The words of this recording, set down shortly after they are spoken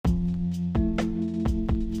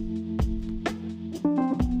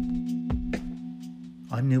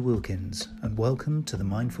I'm Neil Wilkins, and welcome to the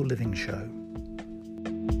Mindful Living Show.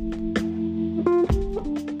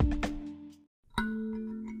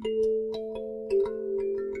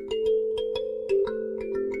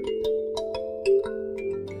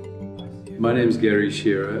 My name is Gary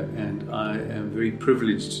Shearer, and I am very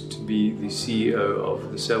privileged to be the CEO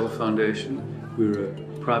of the Savile Foundation. We're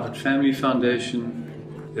a private family foundation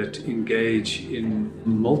that engage in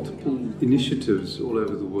multiple initiatives all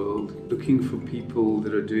over the world, looking for people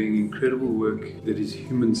that are doing incredible work that is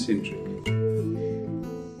human-centric.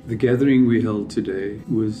 The gathering we held today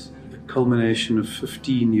was a culmination of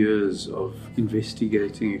 15 years of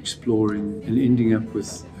investigating, exploring, and ending up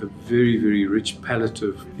with a very, very rich palette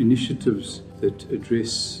of initiatives that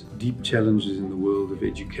address deep challenges in the world of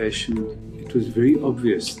education. It was very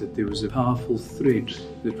obvious that there was a powerful thread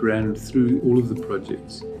that ran through all of the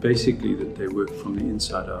projects. Basically, that they work from the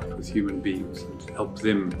inside out with human beings and help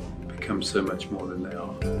them become so much more than they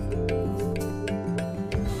are.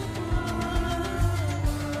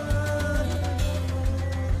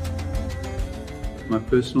 My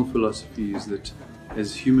personal philosophy is that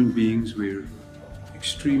as human beings, we're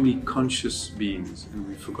extremely conscious beings, and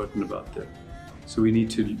we've forgotten about that. So we need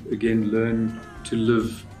to, again, learn to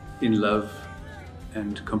live in love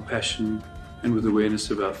and compassion and with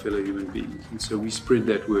awareness of our fellow human beings. And so we spread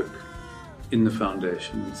that work in the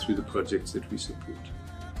foundation and through the projects that we support.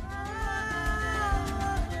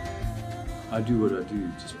 I do what I do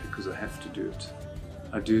just because I have to do it.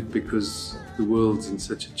 I do it because the world's in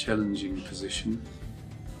such a challenging position.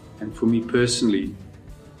 And for me personally,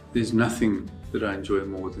 there's nothing that I enjoy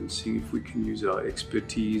more than seeing if we can use our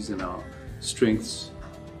expertise and our strengths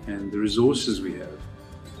and the resources we have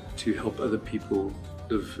to help other people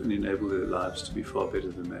live and enable their lives to be far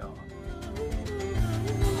better than they are.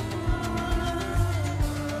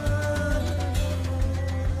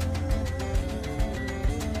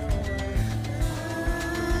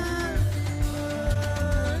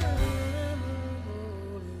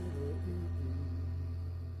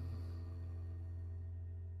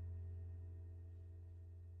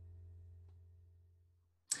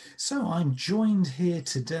 So I'm joined here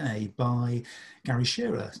today by Gary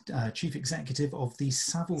Shearer, Chief Executive of the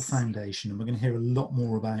Savile Foundation, and we're going to hear a lot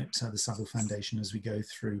more about the Savile Foundation as we go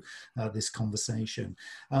through this conversation.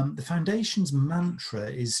 The Foundation's mantra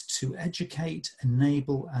is to educate,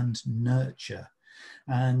 enable and nurture.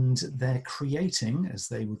 And they're creating, as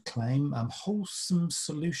they would claim, wholesome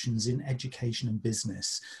solutions in education and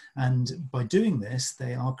business. And by doing this,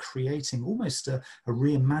 they are creating almost a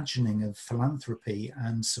reimagining of philanthropy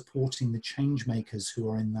and supporting the change makers who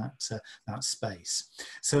are in that space.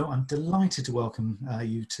 So I'm delighted to welcome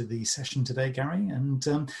you to the session today, Gary, and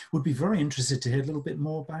would be very interested to hear a little bit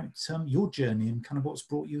more about your journey and kind of what's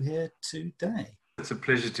brought you here today. It's a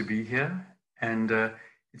pleasure to be here, and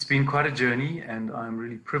it's been quite a journey, and I'm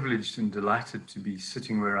really privileged and delighted to be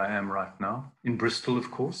sitting where I am right now, in Bristol, of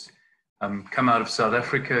course. Come out of South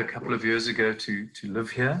Africa a couple of years ago to live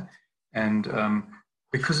here, and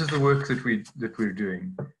because of the work that we're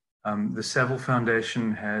doing, the Savile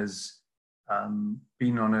Foundation has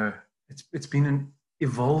been on it's been an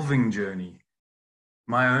evolving journey.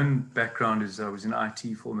 My own background is I was in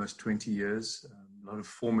IT for almost 20 years, a lot of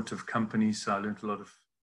formative companies, so I learned a lot of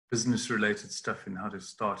business-related stuff in how to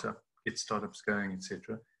get startups going,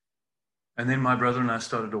 etc. And then my brother and I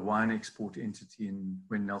started a wine export entity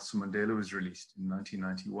when Nelson Mandela was released in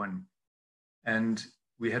 1991. And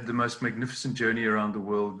we had the most magnificent journey around the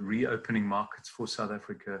world, reopening markets for South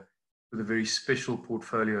Africa with a very special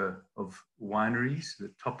portfolio of wineries,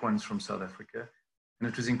 the top ones from South Africa. And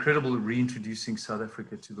it was incredible reintroducing South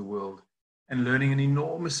Africa to the world and learning an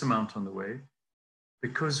enormous amount on the way,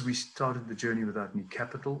 because we started the journey without any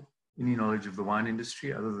capital, any knowledge of the wine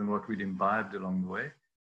industry other than what we'd imbibed along the way.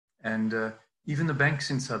 And even the banks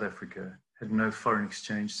in South Africa had no foreign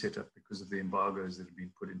exchange set up because of the embargoes that had been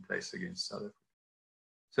put in place against South Africa.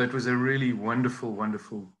 So it was a really wonderful,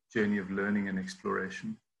 wonderful journey of learning and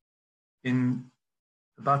exploration. In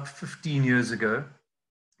about 15 years ago,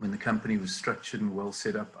 when the company was structured and well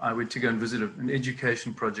set up, I went to go and visit an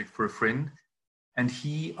education project for a friend, and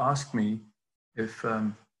he asked me if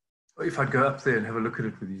I'd go up there and have a look at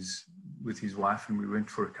it with his wife, and we went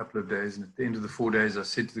for a couple of days. And at the end of the 4 days, I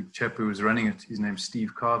said to the chap who was running it, his name's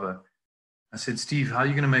Steve Carver, I said, "Steve, how are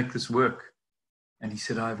you going to make this work?" And he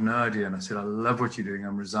said, "I have no idea." And I said, "I love what you're doing.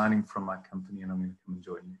 I'm resigning from my company and I'm going to come and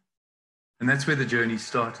join you." And that's where the journey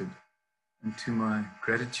started. And to my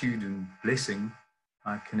gratitude and blessing,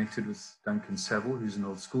 I connected with Duncan Savile, who's an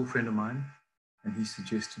old school friend of mine, and he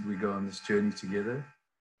suggested we go on this journey together.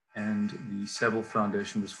 And the Savile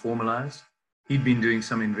Foundation was formalized. He'd been doing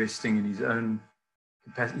some investing in his own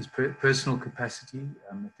personal capacity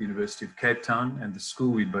at the University of Cape Town and the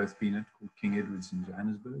school we'd both been at called King Edward's in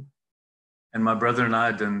Johannesburg. And my brother and I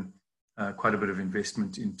had done quite a bit of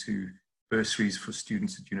investment into bursaries for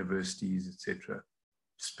students at universities, etc.,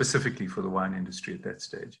 specifically for the wine industry at that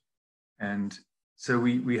stage. And so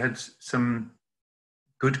we had some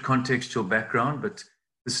good contextual background, but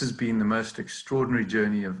this has been the most extraordinary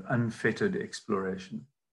journey of unfettered exploration.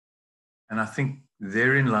 And I think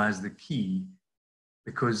therein lies the key,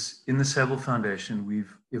 because in the Saville Foundation,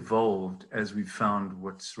 we've evolved as we've found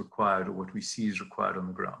what's required or what we see is required on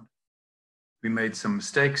the ground. We made some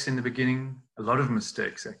mistakes in the beginning, a lot of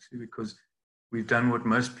mistakes actually, because we've done what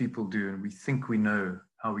most people do and we think we know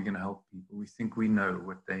how we're going to help people. We think we know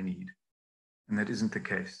what they need. And that isn't the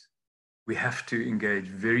case. We have to engage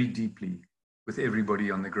very deeply with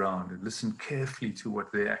everybody on the ground and listen carefully to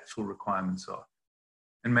what their actual requirements are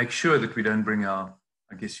and make sure that we don't bring our,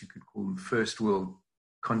 I guess you could call them first world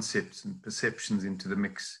concepts and perceptions into the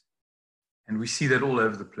mix. And we see that all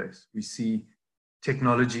over the place. We see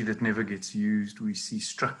technology that never gets used. We see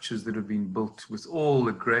structures that have been built with all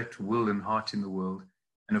the great will and heart in the world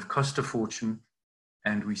and have cost a fortune.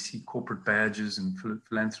 And we see corporate badges and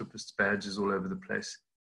philanthropist badges all over the place.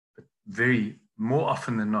 But more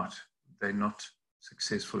often than not, they're not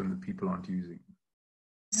successful and the people aren't using them.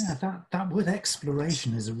 Yeah, that word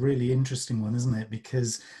exploration is a really interesting one, isn't it?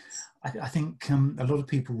 Because I think a lot of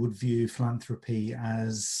people would view philanthropy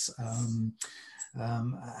as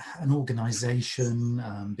an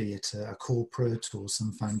organization, be it a corporate or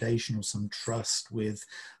some foundation or some trust with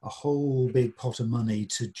a whole big pot of money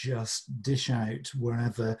to just dish out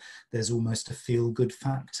wherever there's almost a feel-good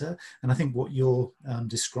factor. And I think what you're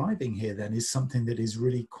describing here then is something that is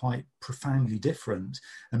really quite profoundly different.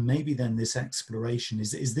 And maybe then this exploration,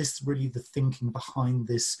 is this really the thinking behind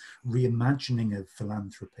this reimagining of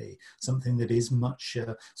philanthropy, something that is much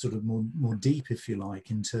sort of more deep, if you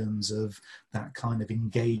like, in terms of that kind of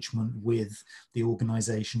engagement with the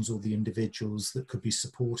organizations or the individuals that could be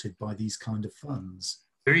supported by these kind of funds?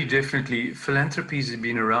 Very definitely. Philanthropies have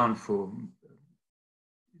been around for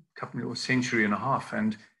a couple or century and a half,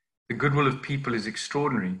 and the goodwill of people is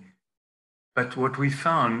extraordinary. But what we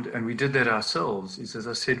found, and we did that ourselves, is, as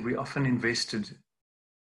I said, we often invested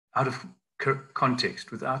out of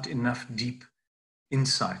context, without enough deep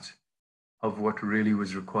insight of what really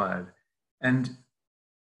was required. And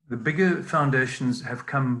the bigger foundations have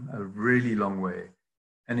come a really long way.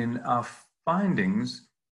 And in our findings,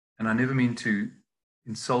 and I never mean to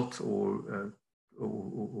insult or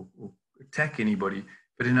attack anybody,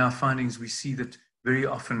 but in our findings, we see that very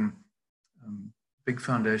often big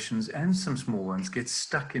foundations and some small ones get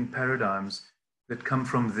stuck in paradigms that come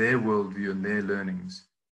from their worldview and their learnings.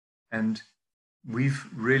 And we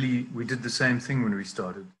did the same thing when we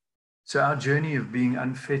started. So our journey of being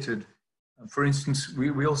unfettered, for instance,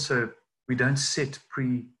 we don't set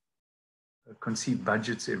preconceived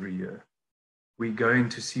budgets every year. We go in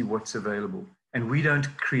to see what's available, and we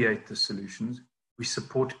don't create the solutions. We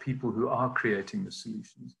support people who are creating the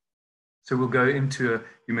solutions. So we'll go into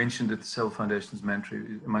you mentioned that the Saville Foundation's mantra,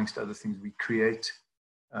 amongst other things, we create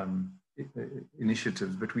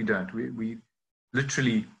initiatives, but we don't. We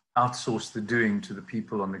literally outsource the doing to the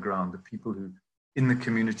people on the ground, the people who in the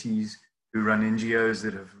communities who run NGOs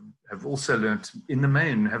that have also learned, in the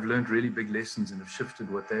main, have learned really big lessons and have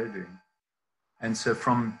shifted what they're doing. And so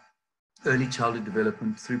from early childhood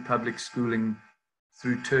development through public schooling,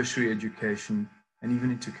 through tertiary education, and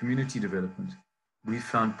even into community development, we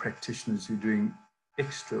found practitioners who are doing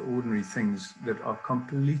extraordinary things that are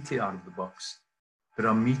completely out of the box, that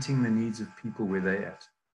are meeting the needs of people where they're at.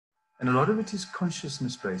 And a lot of it is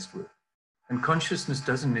consciousness-based work. And consciousness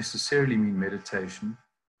doesn't necessarily mean meditation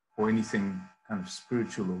or anything kind of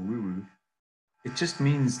spiritual or woo-woo. It just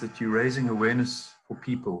means that you're raising awareness for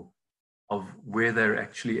people of where they're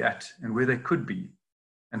actually at and where they could be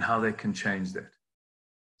and how they can change that.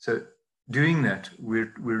 So doing that,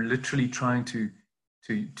 we're literally trying to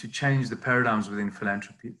change the paradigms within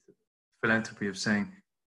philanthropy of saying,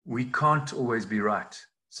 we can't always be right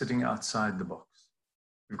sitting outside the box.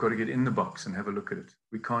 We've got to get in the box and have a look at it.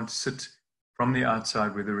 We can't sit from the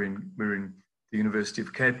outside, whether we're in the University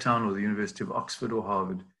of Cape Town or the University of Oxford or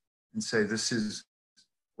Harvard, and say, this is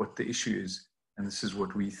what the issue is, and this is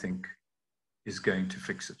what we think is going to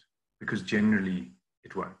fix it, because generally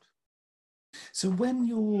it won't. So when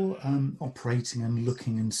you're operating and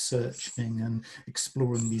looking and searching and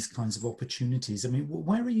exploring these kinds of opportunities, I mean,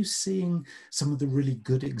 where are you seeing some of the really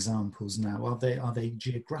good examples now? Are they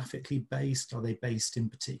geographically based? Are they based in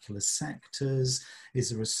particular sectors? Is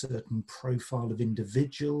there a certain profile of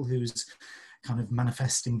individual who's kind of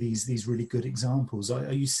manifesting these really good examples.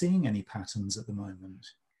 Are you seeing any patterns at the moment?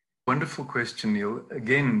 Wonderful question, Neil.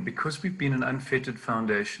 Again, because we've been an unfettered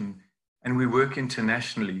foundation and we work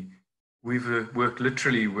internationally, we've worked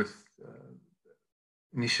literally with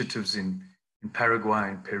initiatives in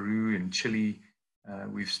Paraguay, in Peru, in Chile.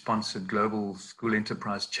 We've sponsored global school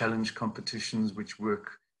enterprise challenge competitions, which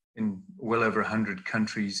work in well over 100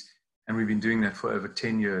 countries. And we've been doing that for over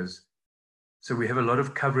 10 years. So we have a lot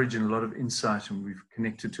of coverage and a lot of insight, and we've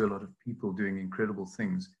connected to a lot of people doing incredible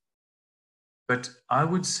things. But I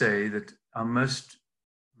would say that our most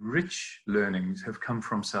rich learnings have come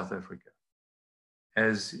from South Africa.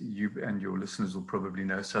 As you and your listeners will probably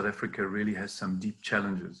know, South Africa really has some deep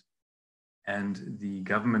challenges. And the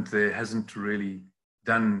government there hasn't really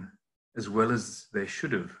done as well as they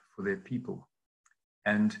should have for their people.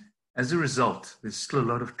 And as a result, there's still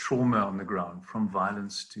a lot of trauma on the ground, from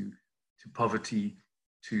violence to poverty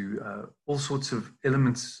to all sorts of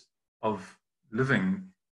elements of living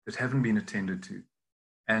that haven't been attended to.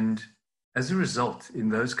 And as a result, in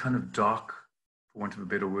those kind of dark, for want of a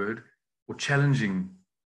better word, or challenging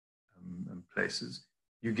places,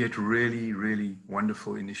 you get really, really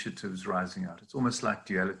wonderful initiatives rising out. It's almost like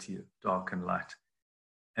duality of dark and light.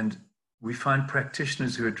 And we find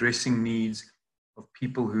practitioners who are addressing needs of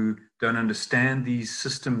people who don't understand these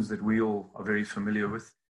systems that we all are very familiar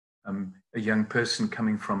with. A young person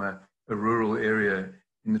coming from a rural area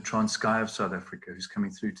in the Transkei of South Africa who's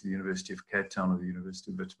coming through to the University of Cape Town or the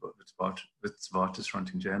University of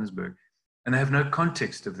Witwatersrand in Johannesburg. And they have no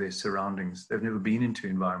context of their surroundings. They've never been into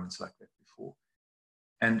environments like that before.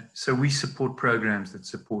 And so we support programs that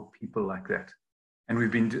support people like that. And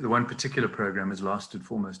the one particular program has lasted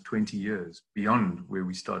for almost 20 years, beyond where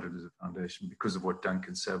we started as a foundation, because of what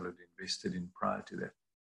Duncan Saville had invested in prior to that.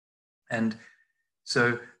 And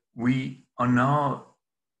so we are now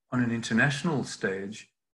on an international stage,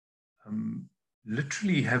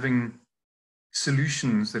 literally having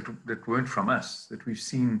solutions that weren't from us, that we've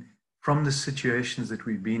seen from the situations that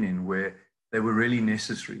we've been in where they were really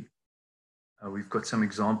necessary. We've got some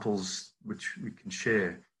examples which we can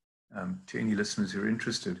share to any listeners who are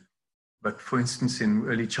interested. But for instance, in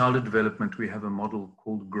early childhood development, we have a model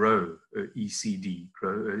called GROW, ECD,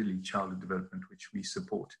 GROW, Early Childhood Development, which we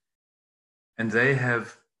support. And they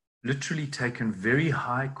have literally taken very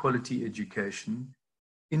high quality education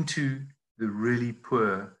into the really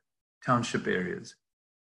poor township areas.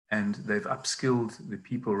 And they've upskilled the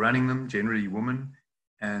people running them, generally women,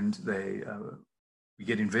 and we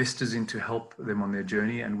get investors in to help them on their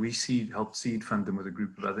journey, and we help seed fund them with a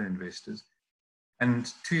group of other investors.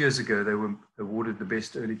 And 2 years ago, they were awarded the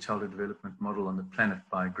best early childhood development model on the planet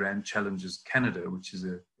by Grand Challenges Canada, which is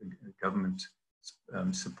a government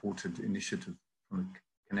supported initiative from the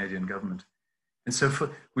Canadian government. And so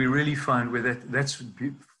we really find where that's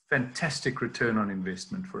fantastic return on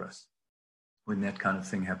investment for us when that kind of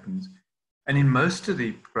thing happens. And in most of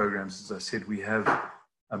the programs, as I said, we have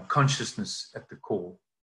consciousness at the core.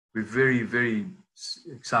 We're very, very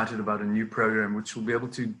excited about a new program which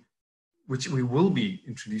we will be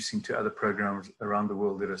introducing to other programs around the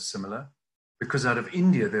world that are similar, because out of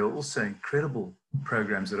India, there are also incredible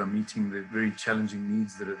programs that are meeting the very challenging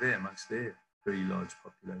needs that are there amongst their very large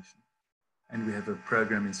population. And we have a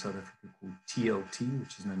program in South Africa called TLT,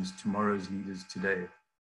 which is known as Tomorrow's Leaders Today,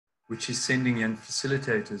 which is sending young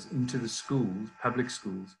facilitators into the schools, public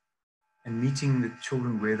schools, and meeting the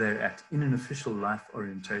children where they're at in an official life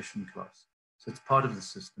orientation class. So it's part of the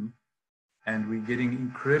system. And we're getting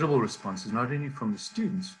incredible responses, not only from the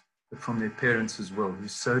students, but from their parents as well, who're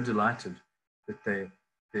so delighted that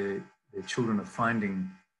their children are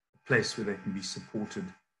finding a place where they can be supported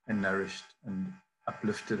and nourished and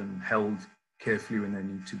uplifted and held carefully when they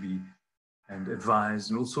need to be, and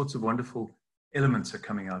advised, and all sorts of wonderful elements are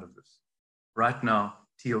coming out of this. Right now,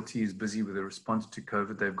 TLT is busy with a response to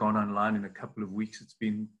COVID. They've gone online in a couple of weeks. It's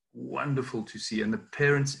been wonderful to see. And the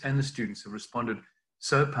parents and the students have responded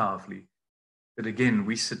so powerfully that, again,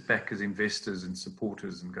 we sit back as investors and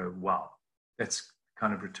supporters and go, wow, that's the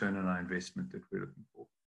kind of return on our investment that we're looking for.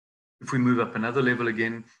 If we move up another level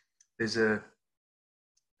again, there's an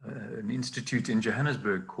institute in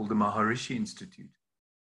Johannesburg called the Maharishi Institute,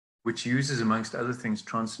 which uses, amongst other things,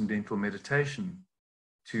 transcendental meditation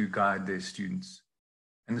to guide their students.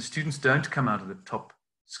 And the students don't come out of the top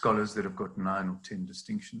scholars that have got 9 or 10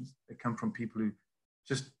 distinctions. They come from people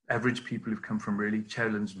just average people who've come from really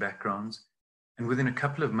challenged backgrounds. And within a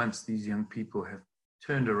couple of months, these young people have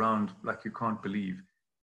turned around like you can't believe.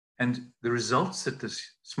 And the results that this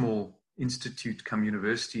small institute come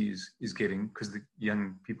university is getting, because the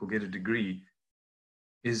young people get a degree,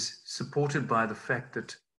 is supported by the fact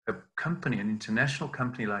that a company, an international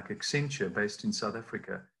company like Accenture based in South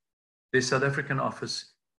Africa, their South African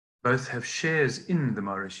office both have shares in the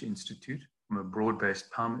Maharishi Institute from a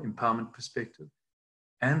broad-based empowerment perspective,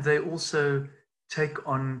 and they also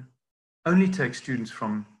only take students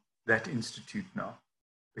from that institute now,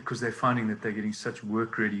 because they're finding that they're getting such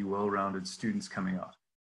work-ready, well-rounded students coming out.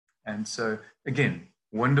 And so, again,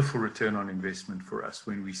 wonderful return on investment for us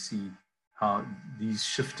when we see how these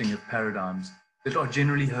shifting of paradigms that are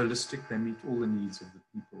generally holistic, they meet all the needs of the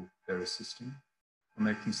people they're assisting, are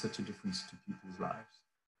making such a difference to people's lives.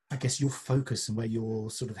 I guess your focus and where you're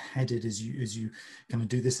sort of headed as you kind of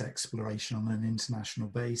do this exploration on an international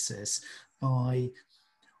basis by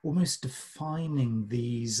almost defining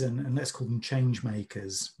these, and let's call them change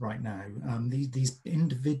makers right now, these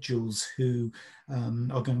individuals who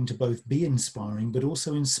are going to both be inspiring, but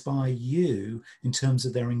also inspire you in terms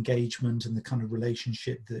of their engagement and the kind of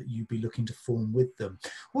relationship that you'd be looking to form with them.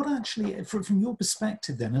 What actually, from your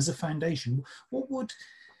perspective then, as a foundation, what would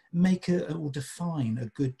make or define a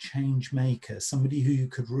good change maker, somebody who you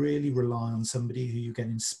could really rely on, somebody who you get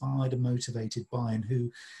inspired and motivated by, and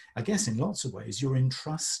who, I guess in lots of ways, you're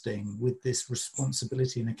entrusting with this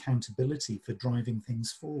responsibility and accountability for driving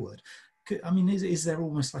things forward? I mean, is there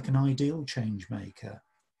almost like an ideal change maker?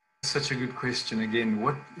 Such a good question. Again,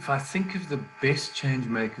 if I think of the best change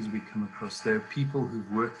makers we come across, they're people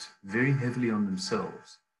who've worked very heavily on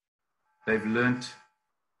themselves. They've learnt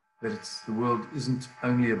that the world isn't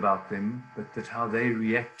only about them, but that how they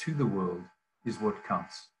react to the world is what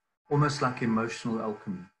counts. Almost like emotional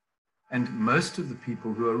alchemy. And most of the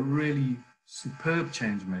people who are really superb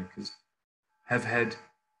change makers have had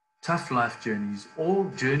tough life journeys, or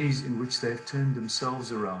journeys in which they've turned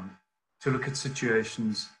themselves around to look at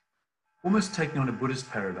situations, almost taking on a Buddhist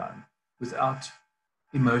paradigm, without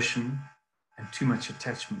emotion and too much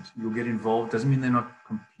attachment. You'll get involved, doesn't mean they're not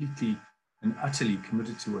completely and utterly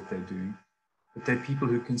committed to what they're doing, but they're people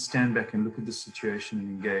who can stand back and look at the situation and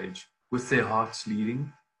engage with their hearts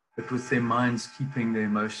leading, but with their minds keeping their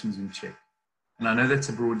emotions in check. And I know that's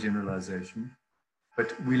a broad generalization,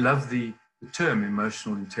 but we love the term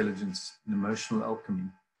emotional intelligence and emotional alchemy.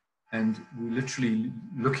 And we're literally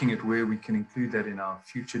looking at where we can include that in our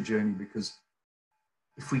future journey, because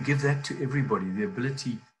if we give that to everybody, the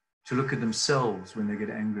ability to look at themselves when they get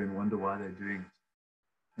angry and wonder why they're doing it.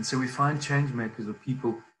 And so we find change makers are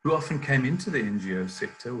people who often came into the NGO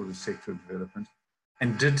sector or the sector of development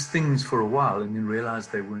and did things for a while and then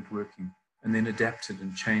realized they weren't working, and then adapted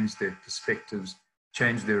and changed their perspectives,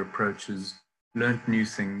 changed their approaches, learned new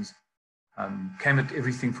things, came at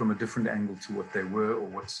everything from a different angle to what they were or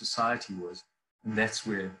what society was. And that's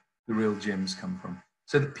where the real gems come from.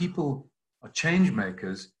 So the people are change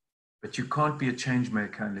makers, but you can't be a change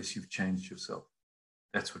maker unless you've changed yourself.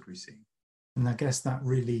 That's what we're seeing. And I guess that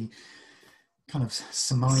really kind of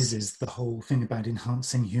surmises the whole thing about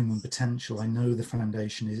enhancing human potential. I know the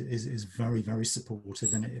foundation is very, very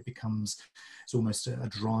supportive, and it becomes, it's almost a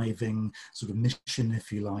driving sort of mission, if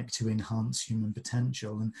you like, to enhance human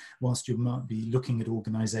potential. And whilst you might be looking at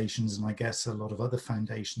organizations, and I guess a lot of other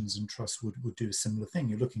foundations and trusts would do a similar thing,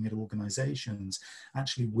 you're looking at organizations,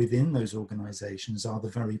 actually within those organizations are the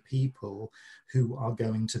very people who are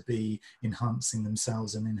going to be enhancing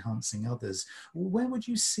themselves and enhancing others. Where would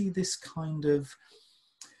you see this kind of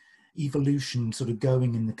evolution sort of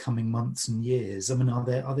going in the coming months and years? I mean, are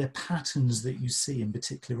there patterns that you see in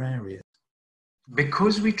particular areas?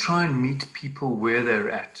 Because we try and meet people where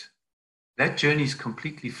they're at, that journey is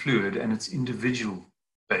completely fluid and it's individual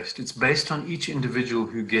based. It's based on each individual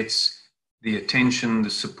who gets the attention, the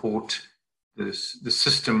support, the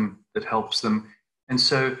system that helps them. And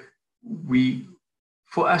so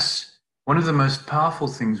for us, one of the most powerful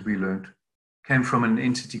things we learned came from an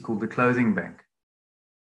entity called the Clothing Bank,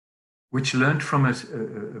 which learned from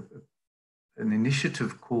an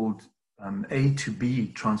initiative called A to B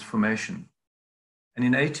transformation. And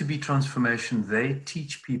in A to B transformation, they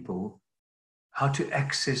teach people how to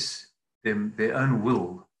access their own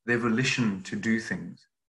will, their volition to do things.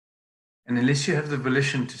 And unless you have the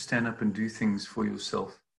volition to stand up and do things for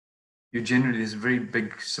yourself, you generally, there's a very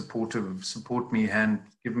big supportive, support me, hand,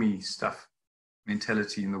 give me stuff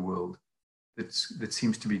mentality in the world that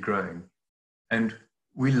seems to be growing. And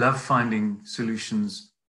we love finding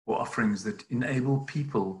solutions or offerings that enable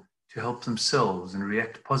people to help themselves and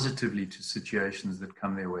react positively to situations that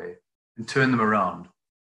come their way and turn them around.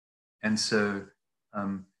 And so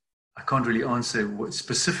I can't really answer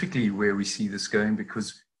specifically where we see this going,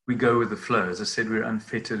 because we go with the flow. As I said, we're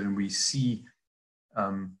unfettered and we see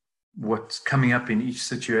what's coming up in each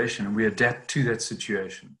situation and we adapt to that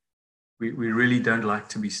situation. We really don't like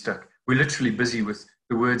to be stuck. We're literally busy with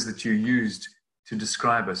the words that you used to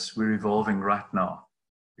describe us, we're evolving right now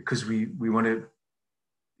because we want to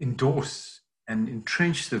endorse and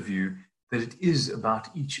entrench the view that it is about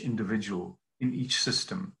each individual in each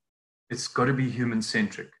system. It's got to be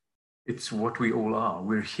human-centric. It's what we all are.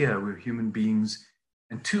 We're here, we're human beings.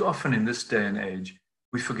 And too often in this day and age,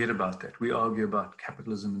 we forget about that. We argue about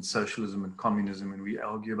capitalism and socialism and communism, and we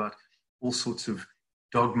argue about all sorts of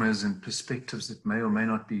dogmas and perspectives that may or may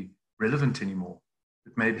not be relevant anymore.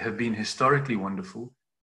 It may have been historically wonderful,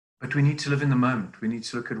 but we need to live in the moment. We need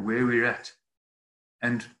to look at where we're at.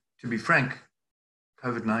 And to be frank,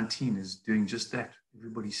 COVID-19 is doing just that.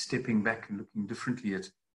 Everybody's stepping back and looking differently at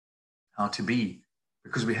how to be,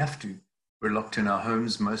 because we have to. We're locked in our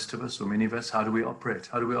homes, most of us, or many of us. How do we operate?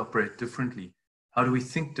 How do we operate differently? How do we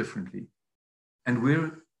think differently? And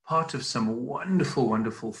we're part of some wonderful,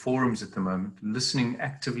 wonderful forums at the moment, listening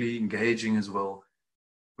actively, engaging as well,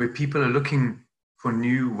 where people are looking for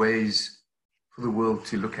new ways for the world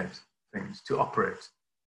to look at things, to operate,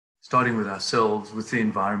 starting with ourselves, with the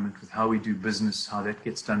environment, with how we do business, how that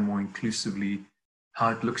gets done more inclusively, how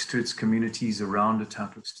it looks to its communities around it, how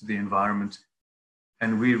it looks to the environment.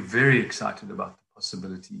 And we're very excited about the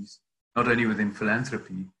possibilities, not only within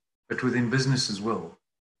philanthropy, but within business as well,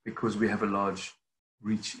 because we have a large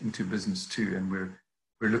reach into business too. And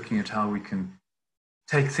we're looking at how we can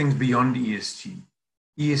take things beyond ESG.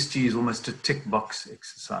 ESG is almost a tick box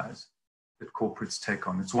exercise that corporates take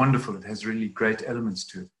on. It's wonderful. It has really great elements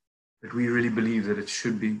to it. But we really believe that it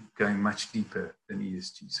should be going much deeper than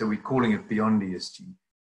ESG. So we're calling it beyond ESG,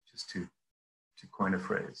 just to coin a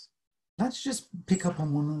phrase. Let's just pick up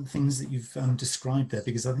on one of the things that you've described there,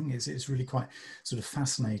 because I think it's really quite sort of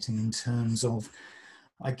fascinating in terms of,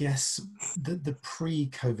 I guess, the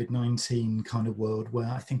pre-COVID-19 kind of world, where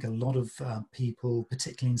I think a lot of people,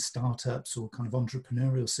 particularly in startups or kind of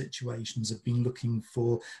entrepreneurial situations, have been looking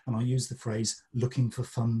for, and I use the phrase, looking for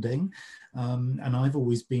funding. And I've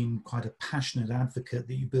always been quite a passionate advocate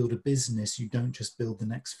that you build a business, you don't just build the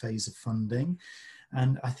next phase of funding.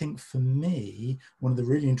 And I think for me, one of the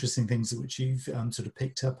really interesting things which you've sort of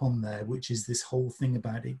picked up on there, which is this whole thing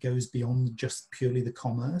about it goes beyond just purely the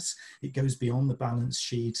commerce. It goes beyond the balance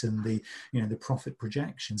sheet and the, you know, the profit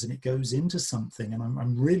projections, and it goes into something. And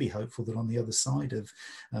I'm really hopeful that on the other side of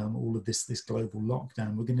all of this global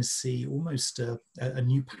lockdown, we're going to see almost a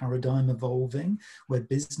new paradigm evolving, where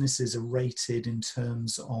businesses are rated in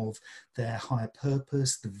terms of their higher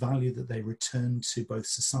purpose, the value that they return to both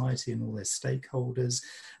society and all their stakeholders.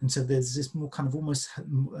 And so there's this more kind of almost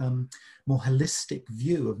more holistic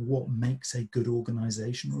view of what makes a good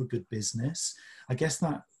organization or a good business. I guess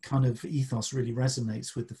that kind of ethos really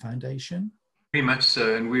resonates with the foundation. Very much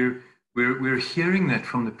so. And we're hearing that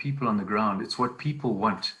from the people on the ground. It's what people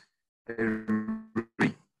want. They're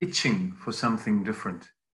really itching for something different.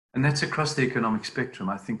 And that's across the economic spectrum.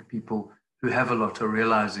 I think people who have a lot are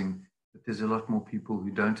realizing that there's a lot more people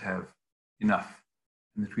who don't have enough,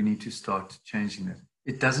 and that we need to start changing that.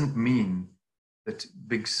 It doesn't mean that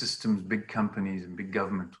big systems, big companies, and big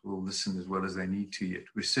government will listen as well as they need to yet.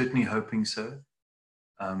 We're certainly hoping so.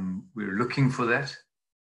 We're looking for that,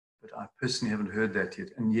 but I personally haven't heard that yet.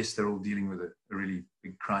 And yes, they're all dealing with a really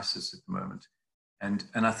big crisis at the moment. And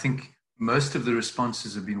I think most of the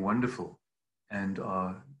responses have been wonderful and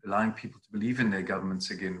are allowing people to believe in their governments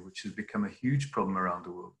again, which has become a huge problem around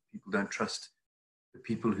the world. People don't trust the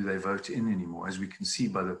people who they vote in anymore, as we can see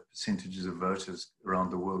by the percentages of voters around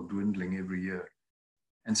the world dwindling every year.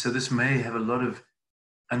 And so this may have a lot of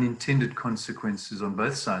unintended consequences on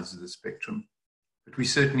both sides of the spectrum, but we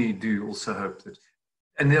certainly do also hope that,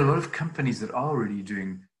 and there are a lot of companies that are already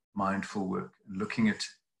doing mindful work and looking at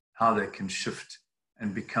how they can shift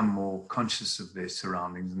and become more conscious of their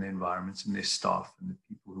surroundings and their environments and their staff and the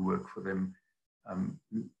people who work for them, and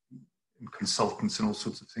consultants and all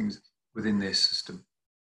sorts of things within their system.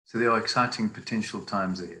 So there are exciting potential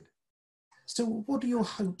times ahead. So what are your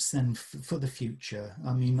hopes then for the future?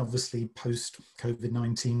 I mean, obviously post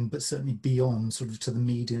COVID-19, but certainly beyond, sort of to the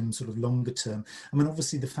medium, sort of longer term. I mean,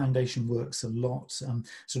 obviously the foundation works a lot,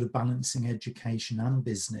 sort of balancing education and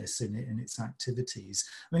business in its activities.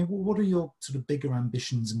 I mean, what are your sort of bigger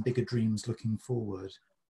ambitions and bigger dreams looking forward?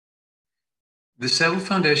 The Saville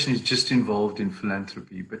Foundation is just involved in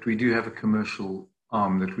philanthropy, but we do have a commercial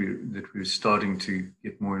arm that we're starting to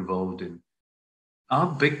get more involved in. Our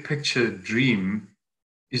big picture dream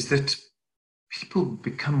is that people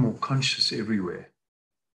become more conscious everywhere,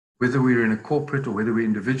 whether we're in a corporate or whether we're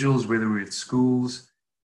individuals, whether we're at schools,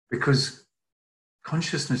 because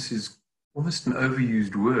consciousness is almost an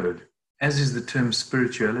overused word, as is the term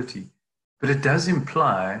spirituality. But it does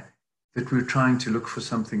imply that we're trying to look for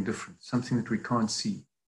something different, something that we can't see.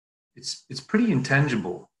 It's pretty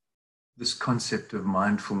intangible, this concept of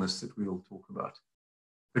mindfulness that we all talk about.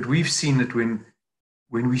 But we've seen that when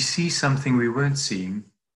we see something we weren't seeing,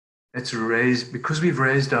 that's raised, because we've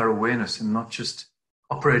raised our awareness and not just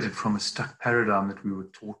operated from a stuck paradigm that we were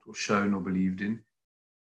taught or shown or believed in,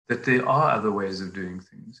 that there are other ways of doing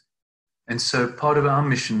things. And so part of our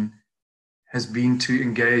mission has been to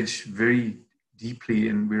engage very deeply,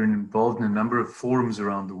 and we're involved in a number of forums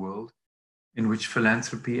around the world in which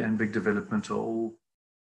philanthropy and big development are all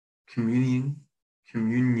communicating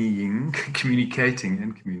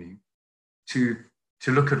to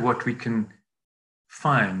look at what we can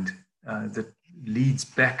find that leads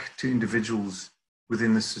back to individuals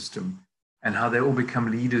within the system, and how they all become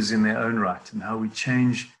leaders in their own right, and how we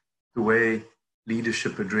change the way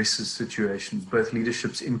leadership addresses situations, both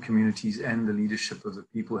leaderships in communities and the leadership of the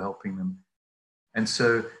people helping them. And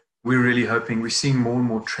so we're really hoping, we're seeing more and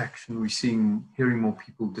more traction, hearing more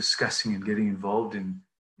people discussing and getting involved in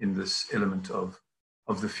this element of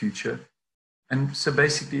the future. And so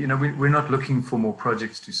basically, we're not looking for more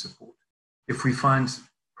projects to support. If we find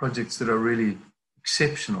projects that are really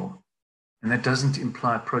exceptional, and that doesn't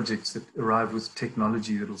imply projects that arrive with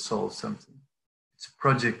technology that will solve something. It's a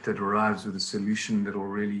project that arrives with a solution that will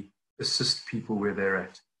really assist people where they're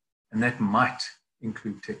at. And that might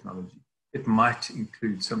include technology. It might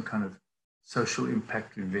include some kind of social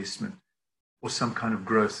impact investment or some kind of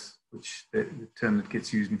growth, which the term that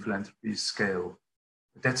gets used in philanthropy is scale.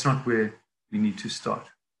 But that's not where we need to start.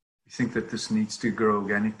 We think that this needs to grow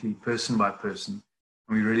organically, person by person.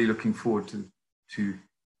 And we're really looking forward to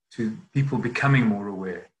people becoming more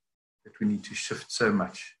aware that we need to shift so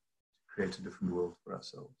much to create a different world for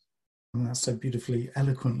ourselves. And that's so beautifully,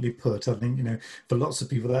 eloquently put. I think, for lots of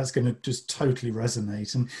people, that's going to just totally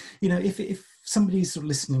resonate. And, if somebody's sort of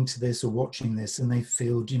listening to this or watching this and they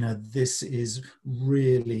feel, this is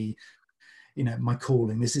really, my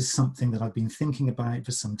calling, this is something that I've been thinking about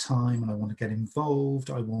for some time and I want to get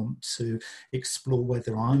involved. I want to explore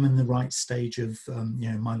whether I'm in the right stage of,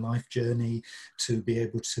 my life journey to be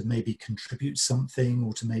able to maybe contribute something,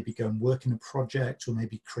 or to maybe go and work in a project, or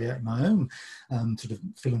maybe create my own sort of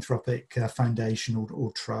philanthropic foundation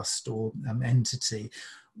or trust or entity.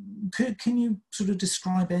 Can you sort of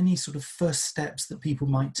describe any sort of first steps that people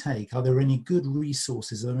might take? Are there any good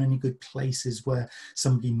resources? Are there any good places where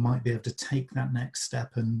somebody might be able to take that next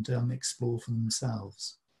step and explore for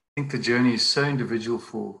themselves? I think the journey is so individual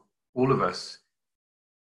for all of us,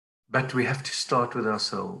 but we have to start with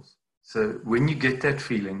ourselves. So when you get that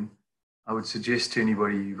feeling, I would suggest to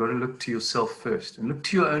anybody, you've got to look to yourself first and look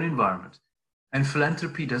to your own environment. And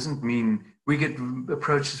philanthropy doesn't mean, we get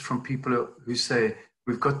approaches from people who say,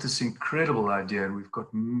 we've got this incredible idea and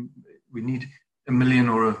we need 1 million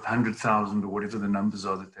or 100,000 or whatever the numbers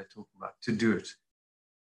are that they talk about to do it.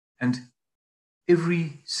 And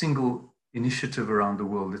every single initiative around the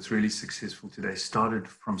world that's really successful today started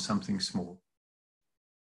from something small.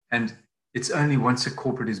 And it's only once a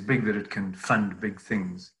corporate is big that it can fund big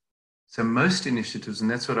things. So most initiatives, and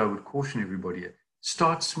that's what I would caution everybody at,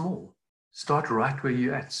 start small. Start right where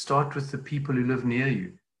you're at. Start with the people who live near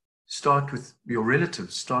you. Start with your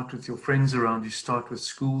relatives, start with your friends around you, start with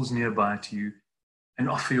schools nearby to you, and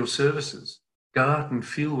offer your services. Go out and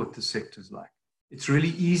feel what the sector's like. It's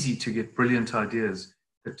really easy to get brilliant ideas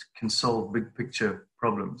that can solve big picture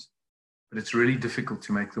problems, but it's really difficult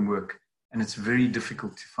to make them work, and it's very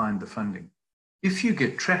difficult to find the funding. If you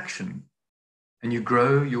get traction and you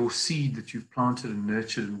grow your seed that you've planted and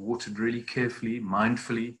nurtured and watered really carefully,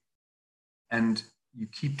 mindfully, and you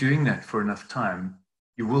keep doing that for enough time,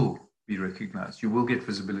 you will be recognized. You will get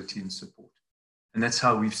visibility and support. And that's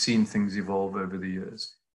how we've seen things evolve over the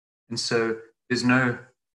years. And so there's no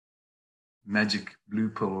magic blue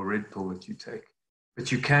pill or red pill that you take,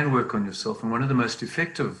 but you can work on yourself. And one of the most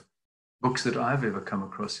effective books that I've ever come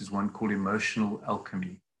across is one called Emotional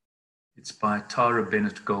Alchemy. It's by Tara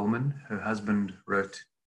Bennett Goldman. Her husband wrote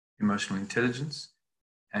Emotional Intelligence.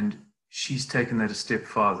 And she's taken that a step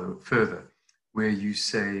further, where you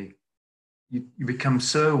say, you become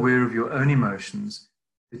so aware of your own emotions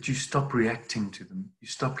that you stop reacting to them. You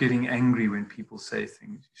stop getting angry when people say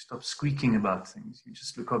things. You stop squeaking about things. You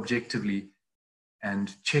just look objectively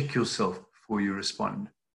and check yourself before you respond.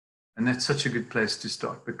 And that's such a good place to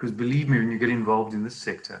start, because believe me, when you get involved in this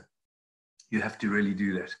sector, you have to really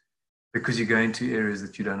do that, because you go into areas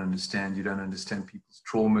that you don't understand. You don't understand people's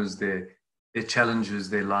traumas, their challenges,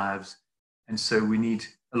 their lives. And so we need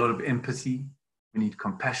a lot of empathy. We need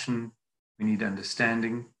compassion. We need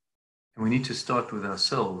understanding, and we need to start with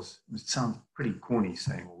ourselves. It sounds pretty corny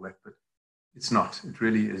saying all that, but it's not. It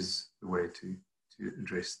really is the way to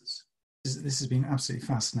address this. This has been absolutely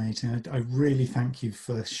fascinating. I really thank you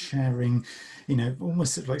for sharing,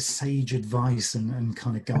 almost sort of like sage advice and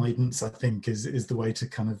kind of guidance, I think is the way to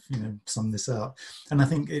kind of, sum this up. And I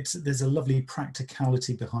think there's a lovely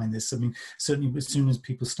practicality behind this. I mean, certainly as soon as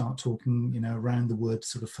people start talking, around the word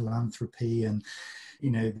sort of philanthropy and,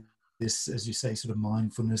 this, as you say, sort of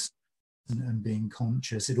mindfulness, and being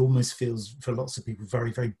conscious, it almost feels for lots of people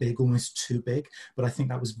very, very big, almost too big. But I think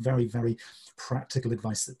that was very, very practical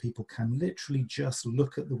advice that people can literally just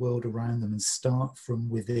look at the world around them and start from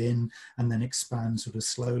within and then expand sort of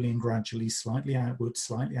slowly and gradually, slightly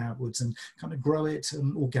outwards, and kind of grow it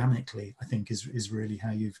organically, I think is really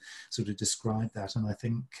how you've sort of described that. And I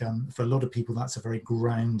think for a lot of people, that's a very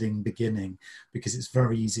grounding beginning, because it's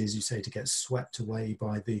very easy, as you say, to get swept away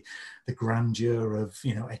by the grandeur of,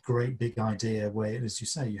 a great big idea where, as you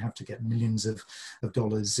say, you have to get millions of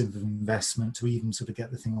dollars of investment to even sort of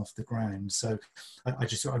get the thing off the ground. So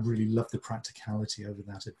I really love the practicality over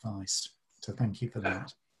that advice. So thank you for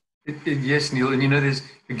that. Yes, Neil.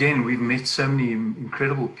 And we've met so many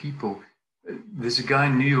incredible people. There's a guy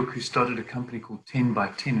in New York who started a company called 10 by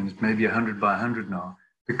 10, and it's maybe 100 by 100 now.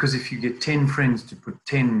 Because if you get 10 friends to put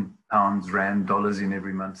 10 pounds, rand, dollars in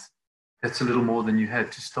every month, that's a little more than you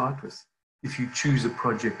had to start with. If you choose a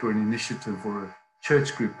project or an initiative or a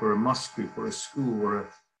church group or a mosque group or a school or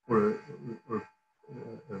a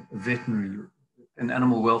veterinary, an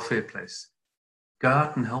animal welfare place, go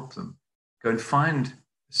out and help them. Go and find,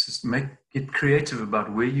 get creative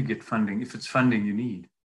about where you get funding, if it's funding you need.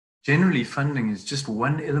 Generally, funding is just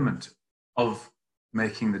one element of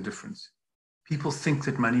making the difference. People think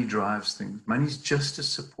that money drives things. Money is just a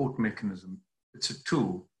support mechanism. It's a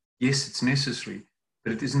tool. Yes, it's necessary,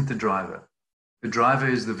 but it isn't the driver. The driver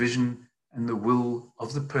is the vision and the will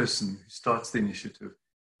of the person who starts the initiative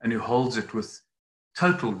and who holds it with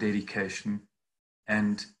total dedication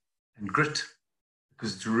and grit,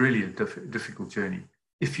 because it's really a difficult journey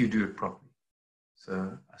if you do it properly.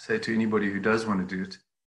 So I say to anybody who does want to do it,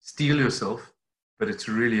 steel yourself, but it's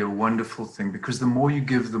really a wonderful thing, because the more you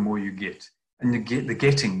give, the more you get. And the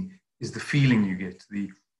getting is the feeling you get, the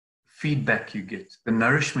feedback you get, the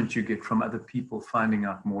nourishment you get from other people finding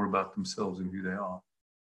out more about themselves and who they are.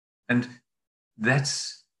 And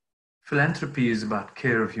philanthropy is about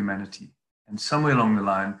care of humanity. And somewhere along the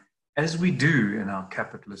line, as we do in our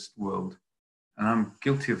capitalist world, and I'm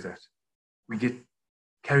guilty of that, we get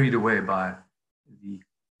carried away by the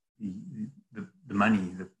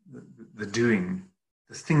money, the doing,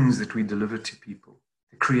 the things that we deliver to people,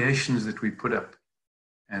 the creations that we put up.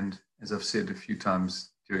 And as I've said a few times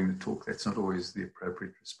during the talk, that's not always the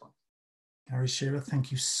appropriate response. Gary Shearer,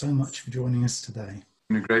 thank you so much for joining us today. It's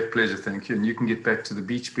been a great pleasure, thank you. And you can get back to the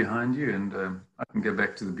beach behind you, and I can go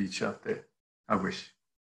back to the beach out there. I wish.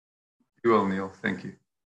 You well, Neil. Thank you.